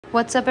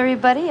What's up,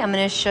 everybody? I'm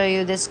going to show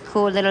you this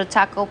cool little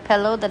taco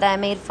pillow that I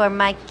made for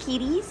my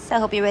kitties. I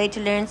hope you're ready to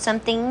learn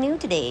something new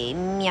today.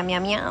 Meow, meow,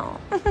 meow.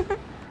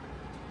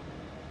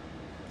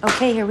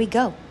 Okay, here we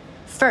go.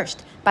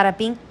 First, bada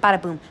bing,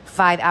 bada boom.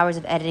 5 hours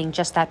of editing,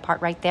 just that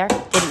part right there.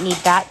 Didn't need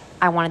that.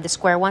 I wanted the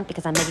square one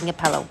because I'm making a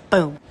pillow.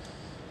 Boom.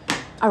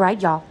 All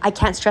right, y'all. I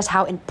can't stress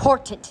how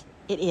important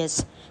it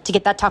is to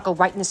get that taco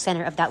right in the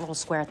center of that little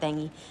square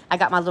thingy. I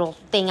got my little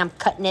thing. I'm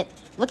cutting it.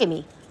 Look at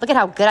me. Look at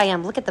how good I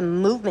am. Look at the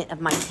movement of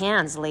my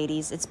hands,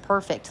 ladies. It's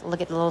perfect. Look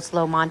at the little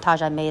slow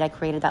montage I made. I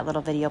created that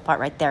little video part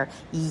right there.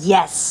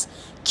 Yes.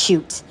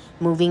 Cute.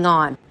 Moving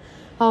on.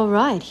 All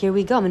right, here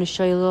we go. I'm going to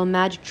show you a little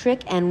magic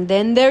trick, and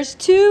then there's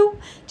two.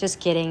 Just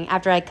kidding.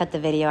 After I cut the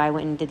video, I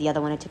went and did the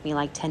other one. It took me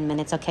like 10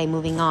 minutes. Okay,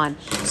 moving on.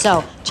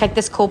 So, check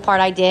this cool part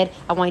I did.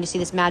 I want you to see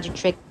this magic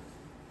trick.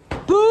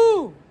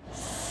 Boom!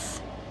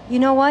 You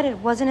know what? It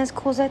wasn't as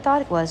cool as I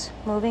thought it was.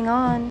 Moving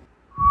on.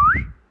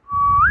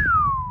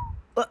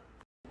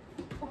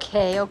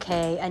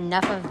 Okay,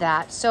 enough of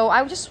that. So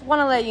I just want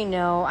to let you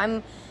know,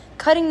 I'm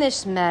cutting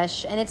this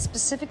mesh, and it's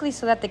specifically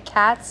so that the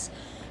cats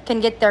can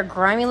get their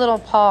grimy little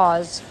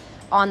paws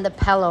on the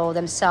pillow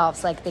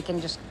themselves. Like, they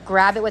can just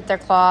grab it with their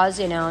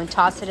claws, you know, and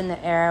toss it in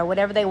the air,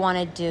 whatever they want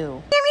to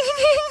do.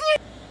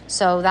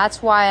 So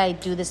that's why I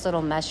do this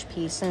little mesh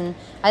piece, and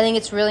I think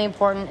it's really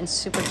important and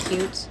super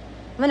cute.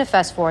 I'm going to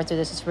fast forward through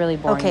this. It's really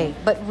boring. Okay,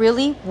 but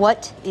really,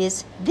 what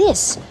is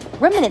this?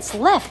 Remnants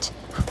left.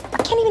 I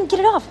can't even get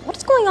it off.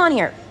 What's going on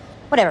here?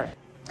 Whatever.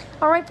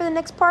 All right, for the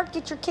next part,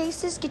 get your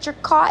cases, get your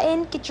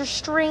cotton, get your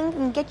string,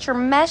 and get your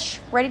mesh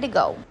ready to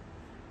go.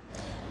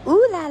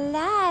 Ooh la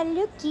la,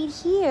 looky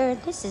here.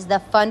 This is the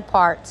fun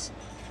part.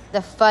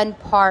 The fun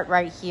part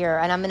right here.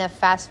 And I'm going to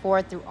fast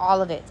forward through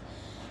all of it.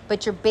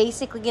 But you're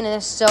basically going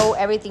to sew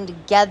everything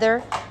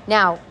together.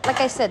 Now, like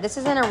I said, this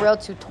isn't a real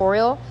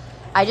tutorial.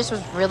 I just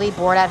was really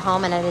bored at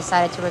home, and I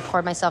decided to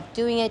record myself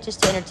doing it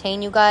just to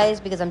entertain you guys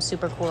because I'm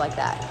super cool like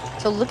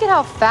that. So look at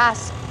how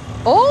fast.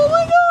 Oh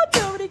my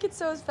God, nobody can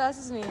sew as fast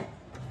as me. Here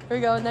we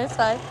go, next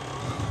side.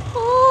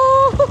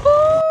 Oh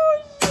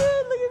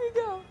shit, look at me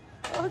go.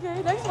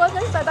 Okay, next one,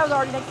 next side. That was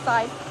already next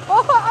side.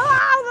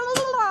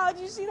 Oh,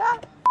 did you see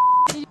that?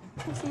 Did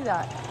you see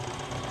that?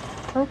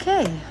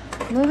 Okay,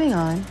 moving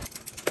on.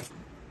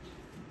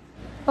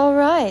 All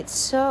right,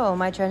 so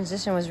my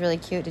transition was really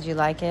cute. Did you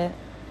like it?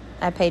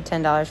 I paid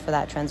 $10 for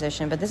that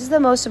transition, but this is the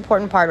most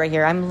important part right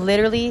here. I'm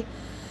literally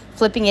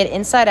flipping it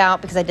inside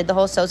out because I did the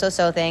whole sew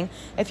thing.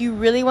 If you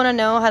really want to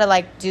know how to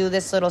like do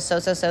this little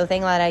sew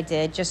thing that I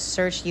did, just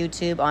search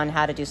YouTube on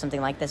how to do something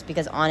like this,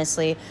 because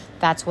honestly,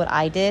 that's what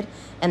I did,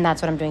 and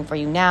that's what I'm doing for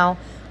you now.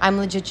 I'm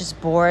legit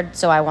just bored,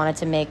 so I wanted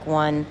to make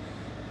one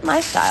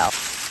my style.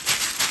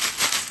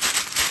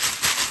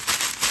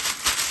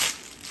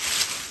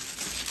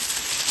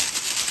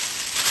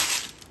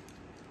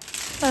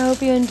 I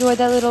hope you enjoyed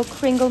that little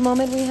kringle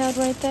moment we had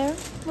right there.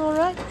 All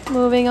right,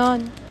 moving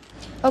on.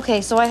 Okay,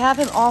 so I have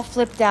him all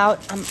flipped out.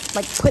 I'm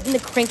like putting the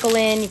crinkle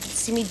in. You can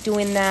see me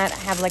doing that. I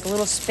have like a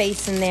little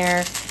space in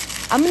there.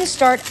 I'm gonna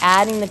start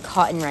adding the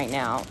cotton right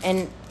now.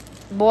 And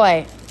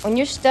boy, when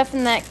you're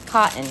stuffing that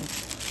cotton,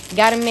 you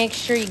gotta make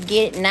sure you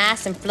get it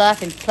nice and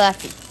fluffy and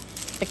puffy.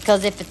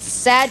 Because if it's a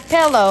sad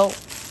pillow,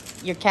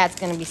 your cat's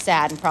gonna be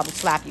sad and probably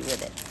slap you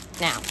with it.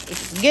 Now, if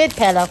it's a good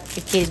pillow,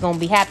 your kid's gonna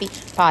be happy,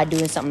 probably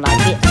doing something like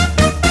this.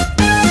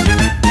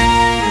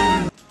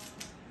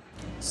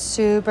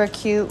 Super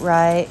cute,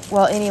 right?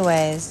 Well,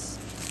 anyways,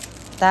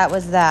 that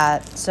was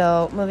that.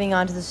 So moving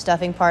on to the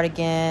stuffing part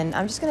again.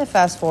 I'm just going to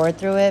fast forward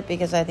through it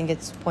because I think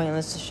it's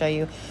pointless to show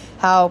you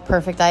how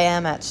perfect I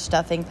am at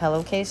stuffing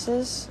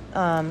pillowcases.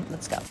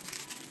 Let's go.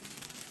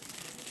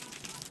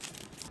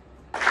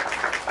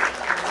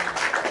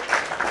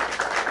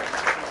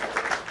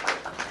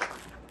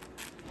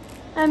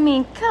 I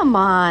mean, come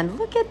on.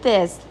 Look at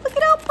this. Look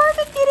at how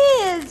perfect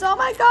it is. Oh,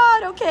 my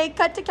God. Okay,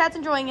 cut to cats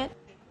enjoying it.